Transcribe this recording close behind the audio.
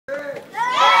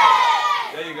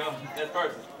Next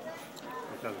person.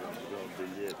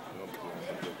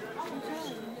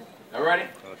 Y'all ready?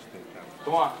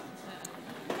 Come on.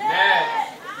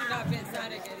 Next.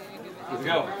 Let's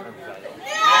go.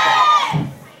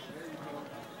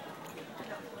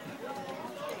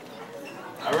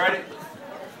 All ready?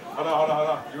 Hold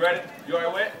on. You ready? You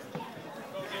already went?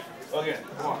 Go again.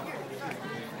 Come on.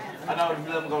 I know.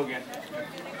 Let them go again.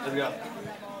 Let's go.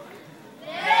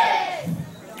 Next.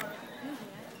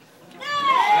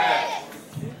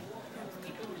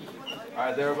 All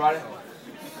right, everybody.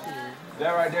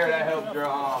 That right there, that helps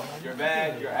your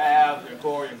back, your abs, your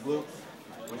core, your glutes,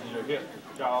 which is your hips,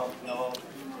 jaws, nose.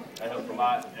 That helps a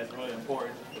lot. That's really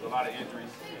important. There's a lot of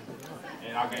injuries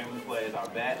in our game we play is our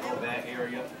back, lower back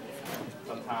area.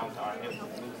 Sometimes our hips and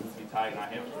glutes will be tight, and our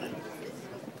hamstrings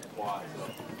and quads.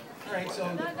 All right, so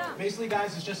basically,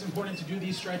 guys, it's just important to do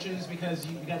these stretches because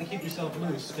you got to keep yourself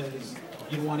loose because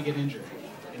you don't want to get injured.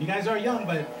 And you guys are young,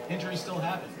 but injuries still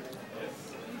happen.